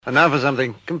And now for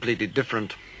something completely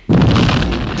different.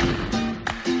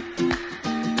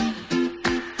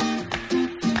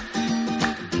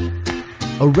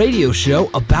 A radio show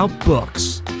about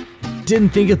books. Didn't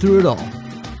think it through at all.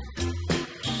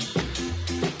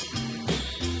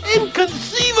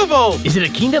 Inconceivable! Is it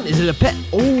a kingdom? Is it a pet?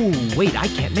 Oh, wait, I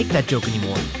can't make that joke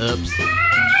anymore. Oops.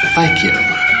 Thank you.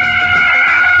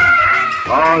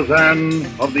 Tarzan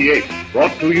of the Apes,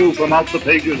 brought to you from out the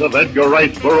pages of Edgar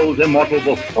Rice Burroughs' immortal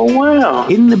book. Oh, wow.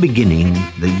 In the beginning,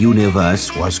 the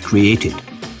universe was created.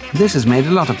 This has made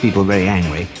a lot of people very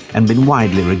angry and been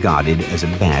widely regarded as a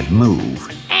bad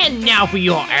move. And now for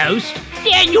your host,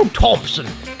 Daniel Thompson,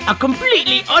 a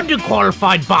completely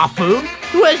underqualified buffoon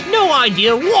who has no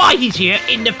idea why he's here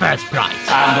in the first place.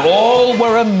 And all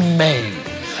were amazed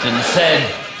and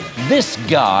said, "This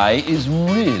guy is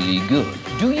really good.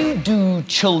 Do you do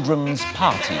children's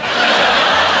parties?"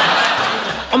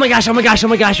 Oh my gosh, oh my gosh, oh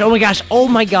my gosh, oh my gosh, oh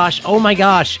my gosh, oh my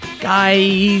gosh.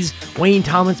 Guys, Wayne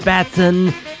Thomas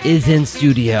Batson is in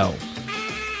studio.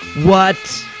 What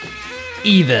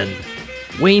even?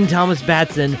 Wayne Thomas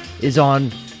Batson is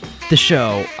on the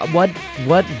show. What,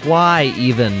 why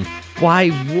even? Why,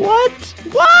 what?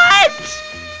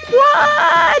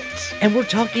 And we're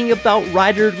talking about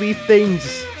writerly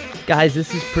things. Guys,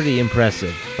 this is pretty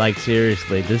impressive. Like,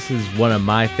 seriously, this is one of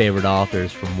my favorite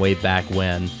authors from way back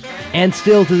when. And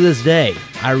still to this day,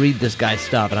 I read this guy's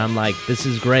stuff and I'm like, this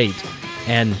is great.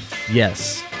 And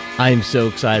yes, I am so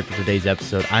excited for today's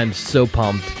episode. I'm so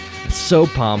pumped. So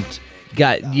pumped.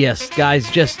 Yes, guys,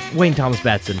 just Wayne Thomas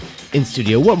Batson in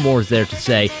studio. What more is there to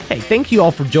say? Hey, thank you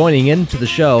all for joining in to the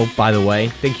show, by the way.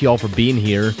 Thank you all for being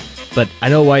here. But I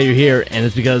know why you're here, and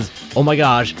it's because, oh my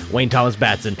gosh, Wayne Thomas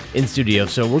Batson in studio.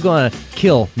 So we're going to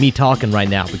kill me talking right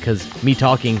now, because me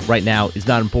talking right now is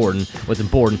not important. What's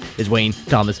important is Wayne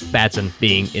Thomas Batson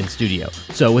being in studio.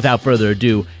 So without further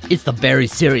ado, it's the Very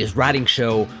Serious Writing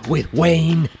Show with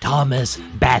Wayne Thomas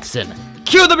Batson.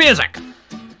 Cue the music!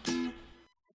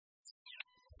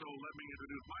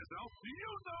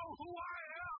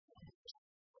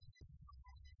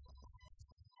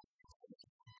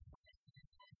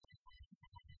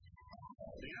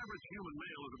 Human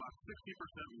male is about 60%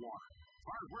 water. As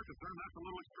far as we're concerned, that's a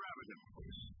little extravagant.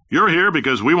 You're here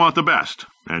because we want the best,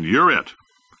 and you're it.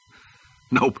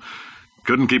 Nope,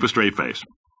 couldn't keep a straight face.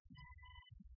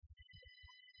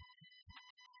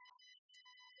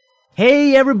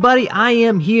 Hey everybody, I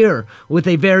am here with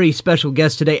a very special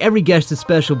guest today. Every guest is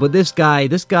special, but this guy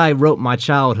wrote my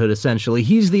childhood, essentially.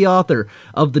 He's the author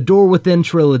of the Door Within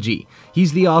trilogy.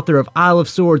 He's the author of Isle of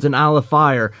Swords and Isle of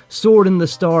Fire, Sword in the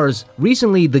Stars,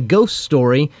 recently The Ghost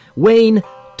Story, Wayne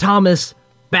Thomas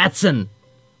Batson.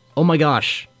 Oh my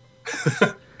gosh.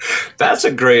 That's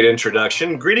a great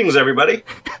introduction. Greetings, everybody.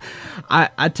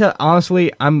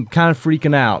 Honestly, I'm kind of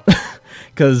freaking out,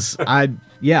 because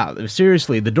yeah,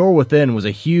 seriously, The Door Within was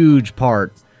a huge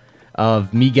part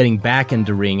of me getting back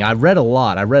into reading. I read a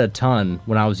lot. I read a ton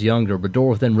when I was younger, but Door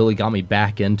Within really got me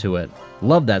back into it.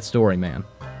 Love that story, man.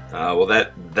 Well,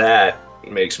 that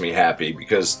makes me happy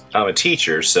because I'm a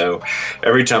teacher, so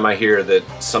every time I hear that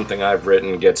something I've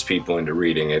written gets people into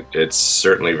reading it, it's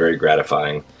certainly very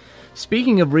gratifying.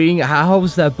 Speaking of reading, how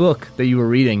was that book that you were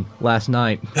reading last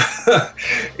night?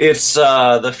 It's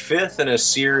the fifth in a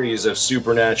series of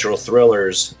supernatural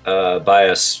thrillers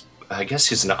by I guess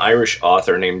he's an Irish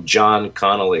author named John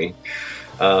Connolly.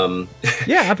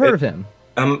 Yeah, I've heard of him.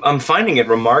 I'm finding it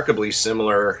remarkably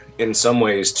similar in some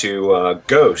ways to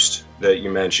Ghost that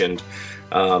you mentioned.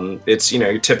 It's,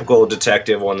 your typical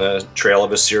detective on the trail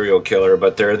of a serial killer,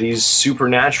 but there are these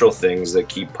supernatural things that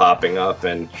keep popping up,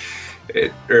 and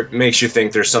it makes you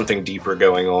think there's something deeper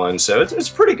going on. So it's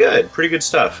pretty good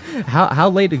stuff. How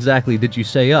late exactly did you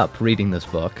stay up reading this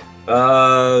book?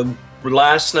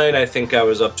 Last night I think I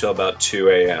was up till about 2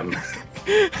 a.m.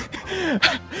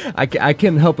 I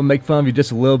couldn't help but make fun of you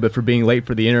just a little bit for being late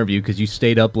for the interview because you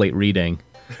stayed up late reading.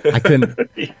 I couldn't.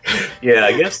 Yeah,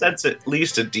 I guess that's at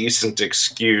least a decent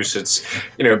excuse. It's,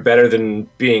 better than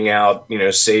being out,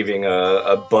 saving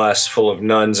a bus full of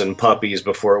nuns and puppies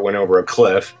before it went over a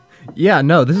cliff. Yeah,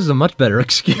 no, this is a much better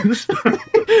excuse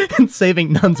than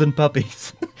saving nuns and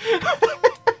puppies.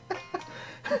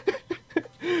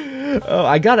 Oh,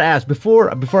 I gotta ask,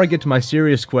 before I get to my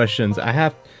serious questions, I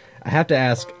have to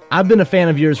ask, I've been a fan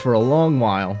of yours for a long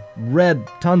while, read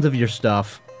tons of your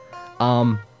stuff,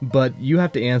 but you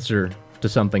have to answer to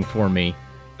something for me.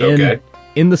 Okay.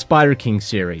 In the Spider King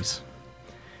series,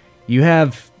 you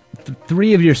have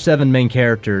three of your 7 main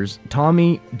characters,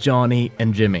 Tommy, Johnny,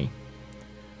 and Jimmy.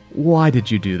 Why did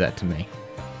you do that to me?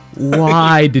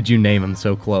 Why did you name them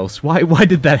so close? Why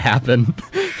did that happen?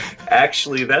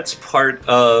 Actually, that's part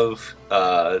of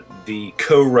the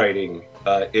co-writing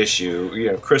issue.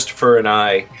 You know, Christopher and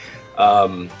I,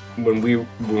 when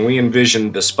we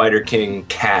envisioned the Spider King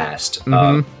cast,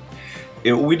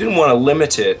 we didn't want to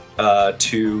limit it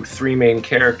to 3 main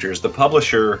characters. The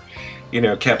publisher,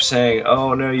 kept saying,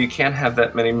 "Oh no, you can't have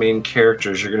that many main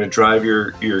characters. You're going to drive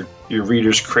your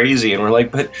readers crazy." And we're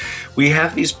like, "But we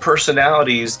have these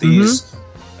personalities, these,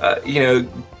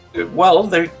 well,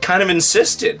 they kind of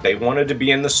insisted. They wanted to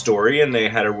be in the story, and they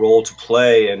had a role to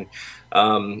play. And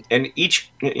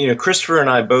each, Christopher and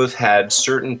I both had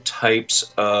certain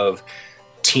types of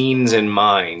teens in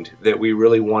mind that we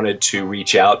really wanted to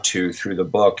reach out to through the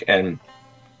book. And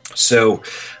so,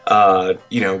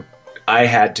 I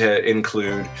had to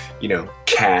include,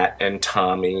 Kat and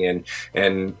Tommy, and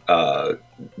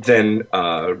then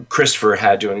Christopher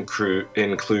had to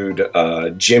include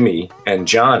Jimmy and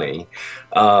Johnny.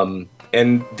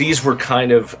 And these were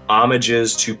kind of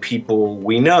homages to people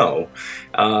we know.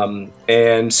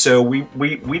 And so we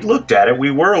looked at it.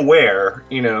 We were aware,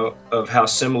 of how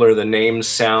similar the names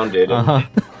sounded.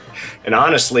 And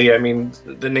honestly, I mean,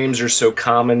 the names are so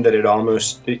common that it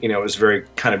almost, is very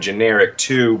kind of generic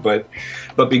too. But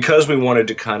because we wanted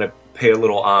to kind of pay a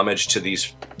little homage to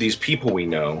these people we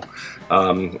know,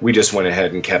 we just went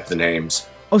ahead and kept the names.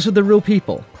 Oh, so they're real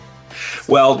people.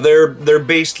 Well, they're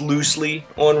based loosely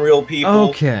on real people.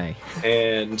 Okay.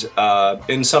 And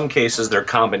in some cases, they're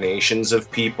combinations of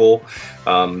people,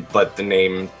 but the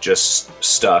name just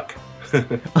stuck.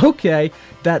 Okay,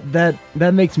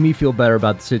 that makes me feel better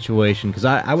about the situation, because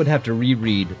I would have to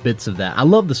reread bits of that. I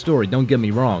love the story, don't get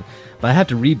me wrong, but I have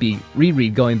to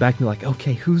reread going back and be like,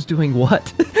 okay, who's doing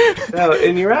what? No,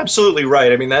 and you're absolutely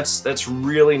right. I mean, that's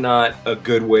really not a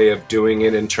good way of doing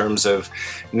it in terms of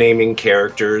naming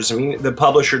characters. I mean, the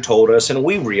publisher told us, and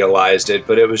we realized it,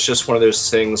 but it was just one of those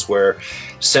things where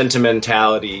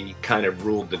sentimentality kind of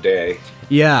ruled the day.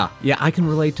 Yeah, I can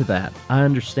relate to that. I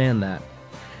understand that.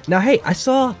 Now, hey, I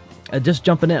saw, just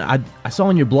jumping in, I saw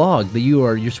on your blog that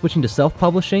you're switching to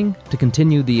self-publishing to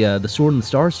continue the Sword and the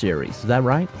Stars series. Is that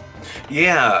right?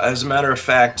 Yeah, as a matter of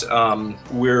fact,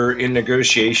 we're in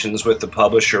negotiations with the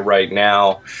publisher right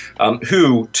now,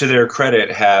 who, to their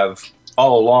credit, have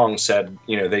all along said,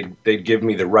 they'd give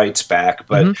me the rights back,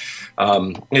 but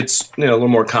it's a little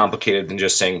more complicated than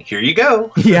just saying, "Here you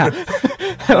go." Yeah,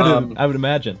 I would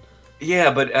imagine.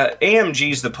 Yeah, but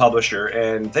AMG's the publisher,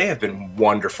 and they have been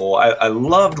wonderful. I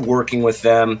loved working with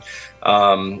them,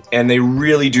 and they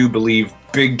really do believe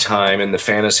big time in the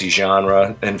fantasy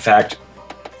genre. In fact,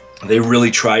 they really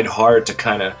tried hard to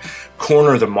kind of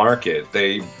corner the market.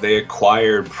 They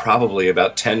acquired probably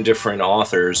about 10 different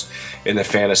authors in the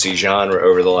fantasy genre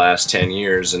over the last 10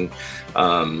 years, and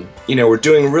we're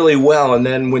doing really well. And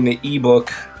then when the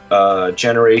ebook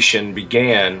generation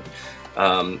began,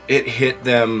 it hit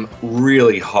them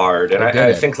really hard. And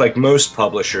I think, like most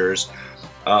publishers,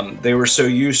 they were so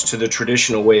used to the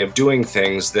traditional way of doing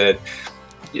things that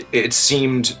it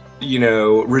seemed,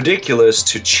 ridiculous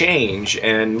to change,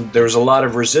 and there was a lot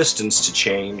of resistance to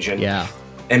change.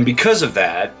 And because of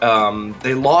that,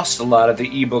 they lost a lot of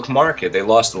the ebook market. They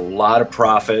lost a lot of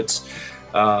profits.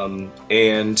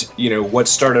 And what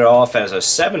started off as a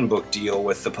 7-book deal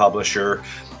with the publisher,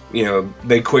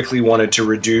 they quickly wanted to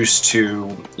reduce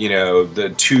to,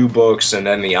 the 2 books and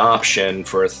then the option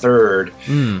for a 3rd.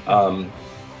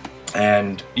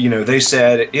 And, they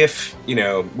said, if,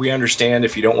 we understand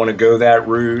if you don't want to go that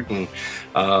route. And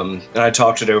I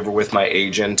talked it over with my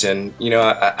agent, and,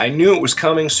 I knew it was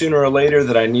coming sooner or later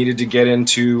that I needed to get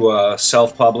into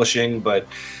self-publishing, but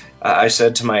I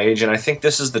said to my agent, I think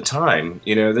this is the time.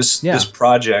 This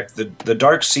project, the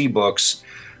Dark Sea books,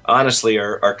 honestly,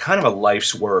 are kind of a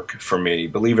life's work for me.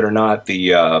 Believe it or not,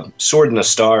 the Sword and the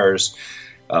Stars,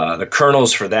 the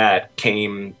kernels for that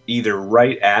came either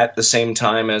right at the same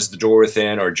time as The Door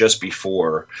Within or just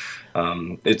before.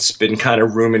 It's been kind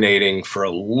of ruminating for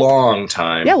a long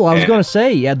time. Yeah, well, I was going to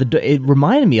say, it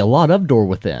reminded me a lot of Door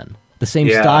Within. The same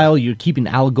style, you're keeping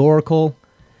allegorical.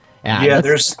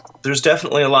 There's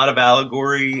definitely a lot of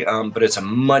allegory, but it's a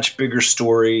much bigger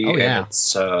story. Oh, yeah. And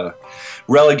it's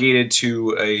relegated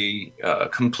to a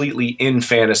completely in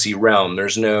fantasy realm.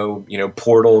 There's no,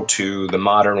 portal to the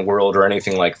modern world or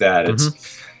anything like that.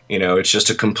 It's, it's just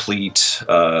a complete,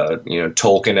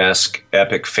 Tolkien-esque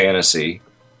epic fantasy.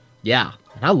 Yeah,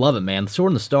 and I love it, man. The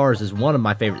Sword and the Stars is one of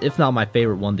my favorite, if not my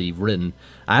favorite one that you've written.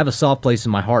 I have a soft place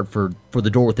in my heart for the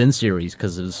Door Within series,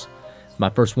 because it was my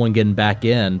first one getting back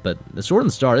in, but the Sword and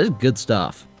the Stars is good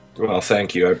stuff. Well,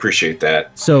 thank you. I appreciate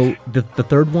that. So the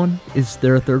third one, is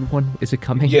there a third one? Is it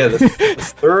coming? Yeah, the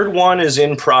third one is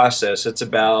in process. It's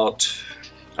about,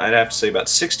 I'd have to say, about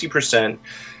 60%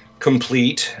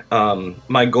 complete.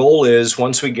 My goal is,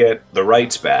 once we get the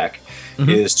rights back,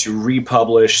 is to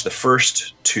republish the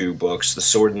first 2 books, The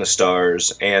Sword and the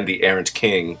Stars and The Errant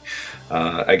King,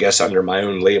 I guess under my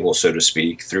own label, so to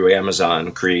speak, through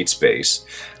Amazon CreateSpace.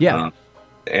 Yeah.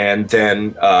 And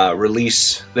then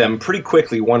release them pretty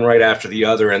quickly, one right after the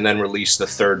other, and then release the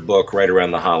third book right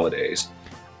around the holidays.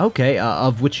 Okay,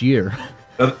 of which year?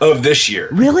 Of this year.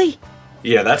 Really?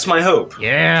 Yeah, that's my hope.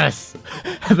 Yes!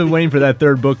 I've been waiting for that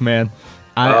third book, man.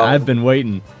 I've been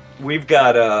waiting. We've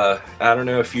got I don't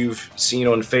know if you've seen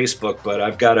on Facebook, but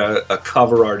I've got a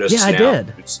cover artist now. Yeah, I did.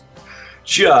 Who's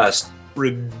just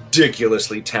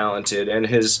ridiculously talented, and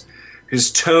his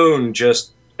tone,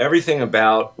 just everything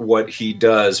about what he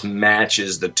does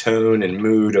matches the tone and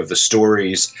mood of the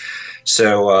stories.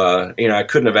 So, I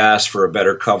couldn't have asked for a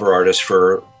better cover artist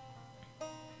for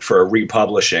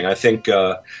republishing. I think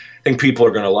people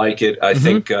are going to like it. I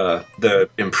think the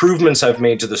improvements I've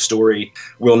made to the story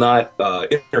will not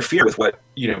interfere with what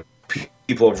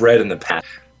people have read in the past.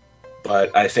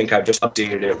 But I think I've just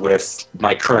updated it with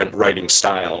my current writing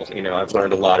style. I've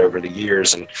learned a lot over the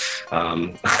years, and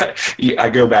I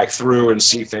go back through and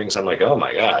see things. I'm like, oh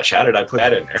my gosh, how did I put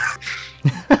that in there?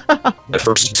 The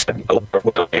first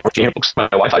my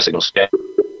Wi-Fi signal's dead.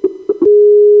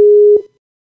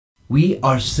 We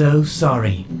are so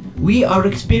sorry. We are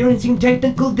experiencing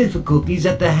technical difficulties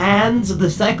at the hands of the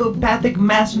psychopathic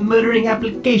mass murdering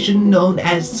application known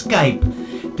as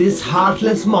Skype. This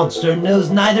heartless monster knows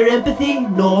neither empathy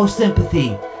nor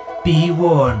sympathy. Be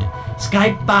warned.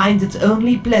 Skype finds its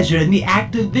only pleasure in the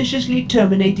act of viciously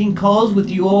terminating calls with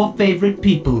your favorite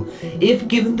people. If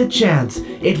given the chance,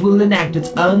 it will enact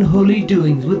its unholy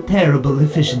doings with terrible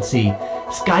efficiency.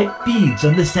 Skype feeds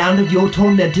on the sound of your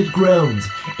tormented groans.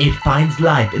 It finds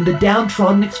life in the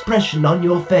downtrodden expression on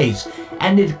your face,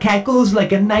 and it cackles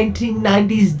like a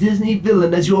 1990s Disney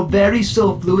villain as your very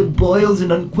soul fluid boils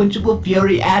in unquenchable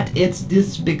fury at its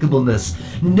despicableness,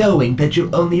 knowing that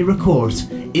your only recourse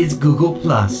is Google+.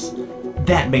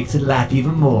 That makes it laugh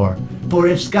even more, for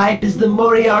if Skype is the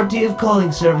Moriarty of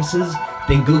calling services,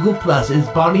 then Google+ is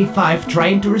Barney Fife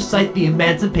trying to recite the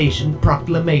Emancipation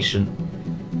Proclamation.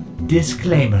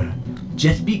 Disclaimer.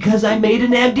 Just because I made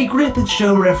an Andy Griffith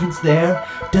Show reference there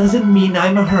doesn't mean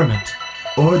I'm a hermit,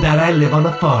 or that I live on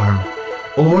a farm,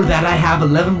 or that I have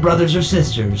 11 brothers or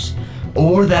sisters,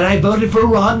 or that I voted for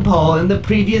Ron Paul in the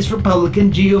previous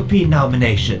Republican GOP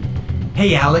nomination.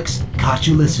 Hey Alex, caught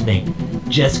you listening.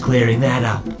 Just clearing that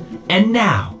up. And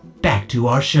now, back to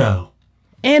our show.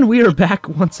 And we are back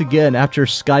once again after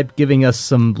Skype giving us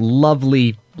some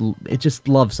lovely... It just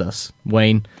loves us,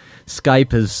 Wayne.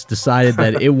 Skype has decided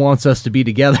that it wants us to be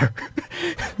together.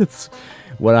 That's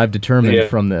what I've determined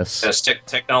from this. Yes,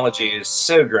 technology is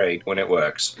so great when it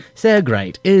works. So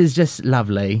great. It is just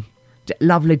lovely.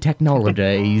 Lovely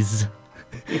technologies.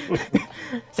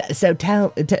 So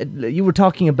you were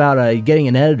talking about getting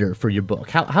an editor for your book.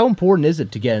 How important is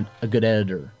it to get a good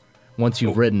editor once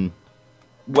you've written?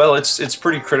 Well, it's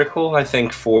pretty critical, I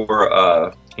think,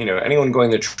 for anyone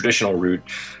going the traditional route.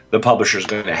 The publisher's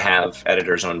going to have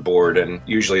editors on board, and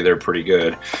usually they're pretty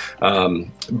good.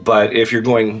 But if you're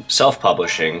going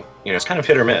self-publishing, it's kind of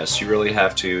hit or miss. You really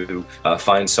have to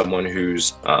find someone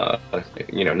who's, not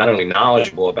only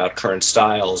knowledgeable about current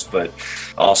styles, but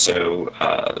also,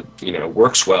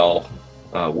 works well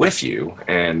with you.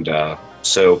 And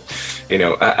so,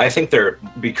 I think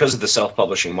because of the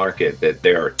self-publishing market, that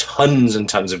there are tons and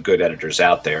tons of good editors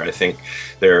out there. I think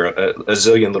there are a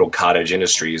zillion little cottage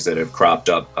industries that have cropped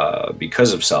up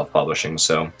because of self-publishing.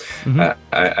 So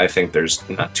I think there's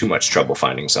not too much trouble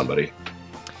finding somebody.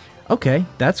 Okay,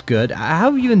 that's good.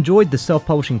 How have you enjoyed the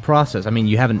self-publishing process? I mean,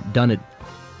 you haven't done it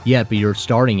yet, but you're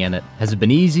starting in it. Has it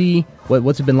been easy?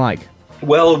 What's it been like?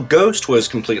 Well, Ghost was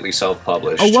completely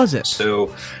self-published. Oh, was it?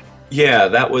 So... yeah,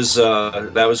 that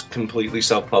was completely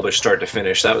self-published, start to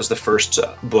finish. That was the first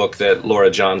book that Laura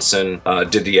Johnson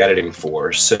did the editing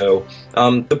for. So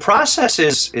the process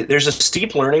there's a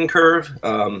steep learning curve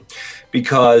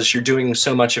because you're doing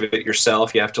so much of it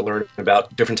yourself. You have to learn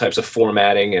about different types of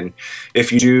formatting, and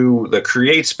if you do the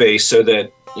CreateSpace so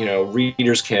that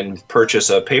readers can purchase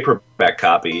a paperback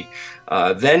copy.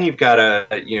 Then you've got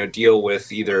to, deal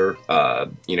with either,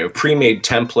 pre-made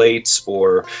templates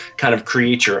or kind of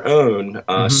create your own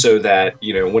so that,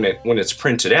 when it's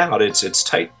printed out, it's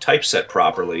typeset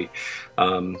properly.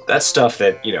 That's stuff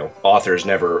that, authors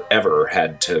never, ever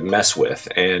had to mess with.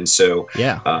 And so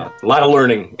a lot of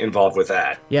learning involved with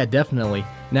that. Yeah, definitely.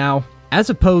 Now, As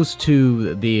opposed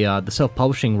to the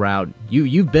self-publishing route,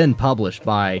 you've been published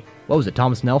by, what was it,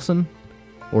 Thomas Nelson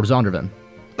or Zondervan?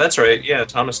 That's right. Yeah,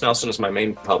 Thomas Nelson is my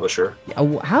main publisher.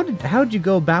 How did you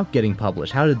go about getting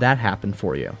published? How did that happen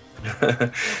for you?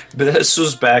 But this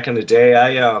was back in the day.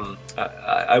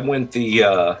 I went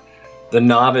the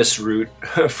novice route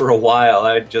for a while.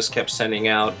 I just kept sending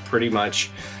out pretty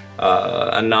much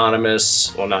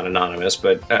anonymous, well, not anonymous,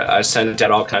 but I sent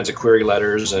out all kinds of query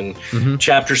letters and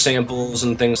chapter samples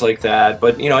and things like that.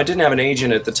 But, I didn't have an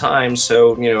agent at the time,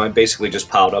 so, I basically just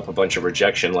piled up a bunch of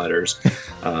rejection letters,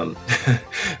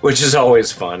 which is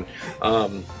always fun.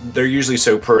 They're usually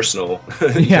so personal.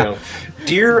 Yeah.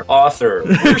 Dear author,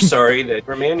 we're sorry that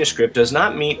your manuscript does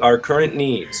not meet our current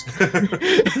needs.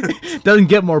 Doesn't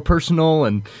get more personal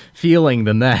and feeling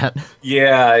than that.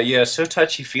 Yeah, so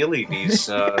touchy-feely, these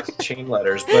chain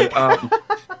letters. But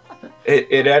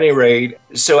at any rate,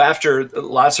 so after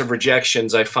lots of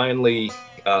rejections, I finally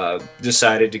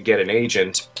decided to get an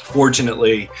agent.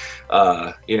 Fortunately,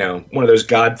 one of those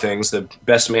God things, the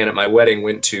best man at my wedding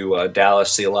went to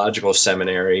Dallas Theological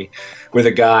Seminary with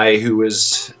a guy who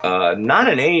was not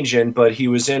an agent, but he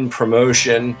was in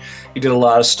promotion. He did a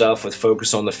lot of stuff with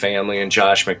Focus on the Family and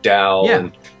Josh McDowell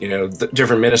and,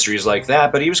 different ministries like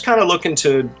that. But he was kind of looking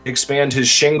to expand his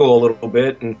shingle a little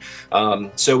bit. And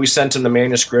so we sent him the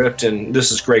manuscript, and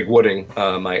this is Greg Wooding,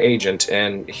 my agent,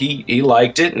 and he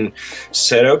liked it and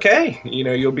said, okay,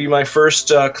 you'll be my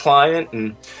first client.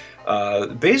 And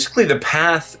basically the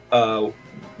path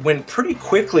went pretty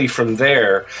quickly from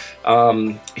there.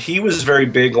 He was very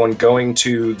big on going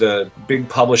to the big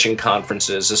publishing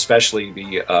conferences, especially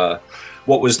the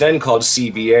what was then called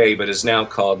CBA, but is now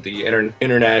called the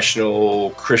International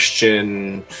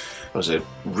Christian,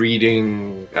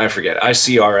 Reading, I forget,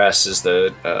 ICRS is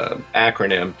the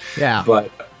acronym. Yeah.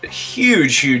 But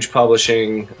huge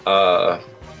publishing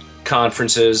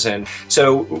conferences. And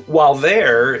so while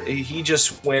there, he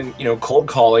just went, cold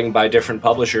calling by different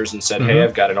publishers and said, hey,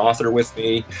 I've got an author with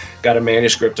me, got a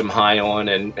manuscript I'm high on,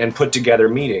 and put together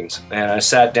meetings. And I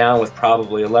sat down with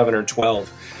probably 11 or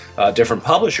 12 different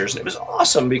publishers, and it was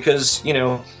awesome because,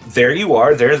 there you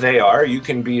are, there they are. You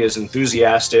can be as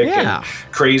enthusiastic and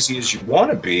crazy as you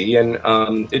want to be, and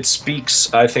it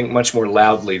speaks, I think, much more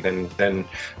loudly than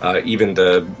even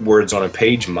the words on a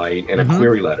page might in a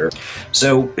query letter.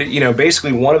 So,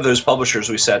 basically one of those publishers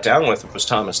we sat down with was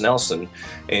Thomas Nelson,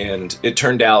 and it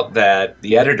turned out that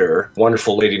the editor,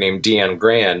 wonderful lady named Deanne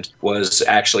Grand, was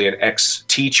actually an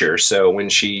ex-teacher. So when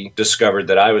she discovered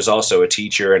that I was also a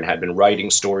teacher and had been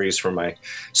writing stories for my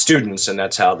students, and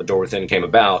that's how The Door Within came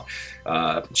about,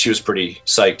 she was pretty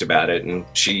psyched about it, and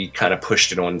she kind of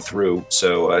pushed it on through.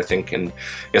 So I think I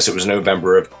guess it was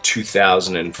November of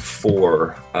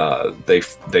 2004,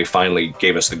 they finally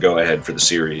gave us the go-ahead for the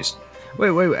series.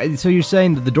 Wait, so you're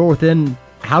saying that The Door Within,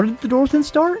 how did The Door Within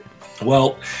start?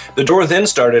 Well, The Door Within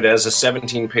started as a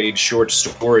 17-page short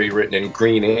story written in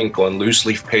green ink on loose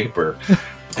leaf paper.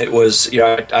 It was,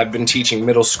 I've been teaching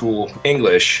middle school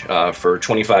English for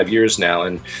 25 years now,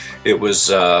 and it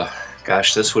was,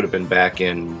 this would have been back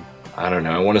in, I don't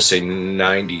know, I want to say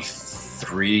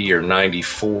 93 or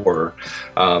 94,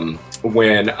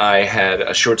 when I had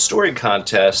a short story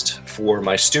contest for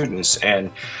my students,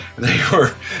 and they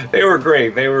were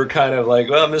great. They were kind of like,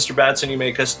 well, Mr. Batson, you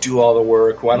make us do all the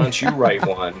work. Why don't you write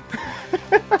one?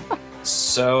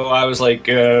 So I was like,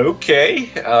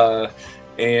 okay.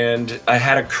 And I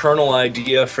had a kernel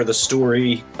idea for the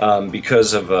story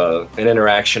because of an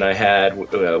interaction I had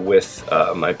with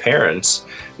my parents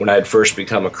when I had first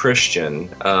become a Christian.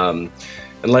 And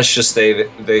let's just say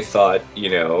that they thought,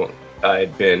 I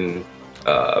had been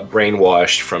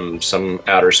brainwashed from some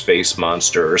outer space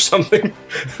monster or something.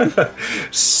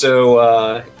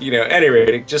 So,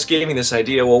 anyway, it just gave me this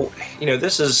idea, well,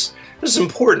 this is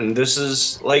important. This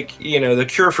is like, the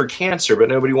cure for cancer, but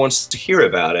nobody wants to hear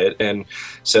about it. And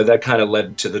so that kind of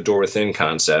led to the Door Within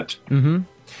concept. And,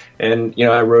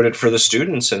 I wrote it for the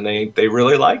students, and they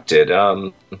really liked it.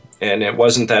 And it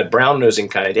wasn't that brown-nosing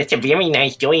kind of, that's a very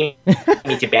nice story.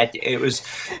 It was,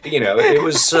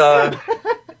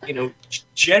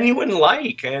 genuine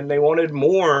like, and they wanted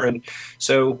more. And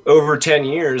so over 10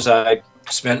 years, I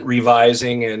spent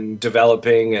revising and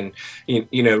developing, and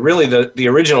really the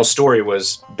original story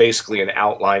was basically an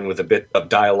outline with a bit of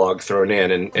dialogue thrown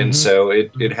in, and so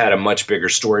it had a much bigger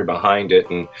story behind it,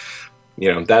 and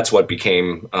that's what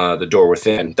became The Door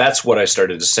Within. That's what I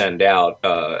started to send out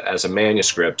as a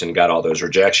manuscript and got all those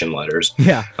rejection letters.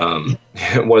 Yeah.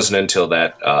 It wasn't until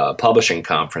that publishing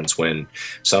conference when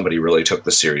somebody really took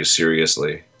the series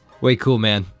seriously. Way cool,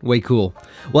 man. Way cool.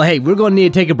 Well, hey, we're going to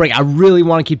need to take a break. I really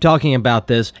want to keep talking about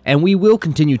this, and we will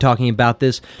continue talking about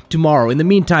this tomorrow. In the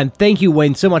meantime, thank you,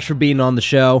 Wayne, so much for being on the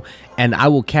show, and I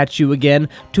will catch you again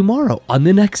tomorrow on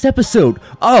the next episode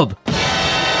of...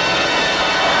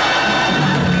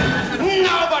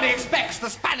 Nobody expects the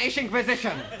Spanish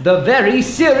Inquisition. The Very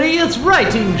Serious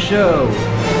Writing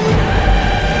Show.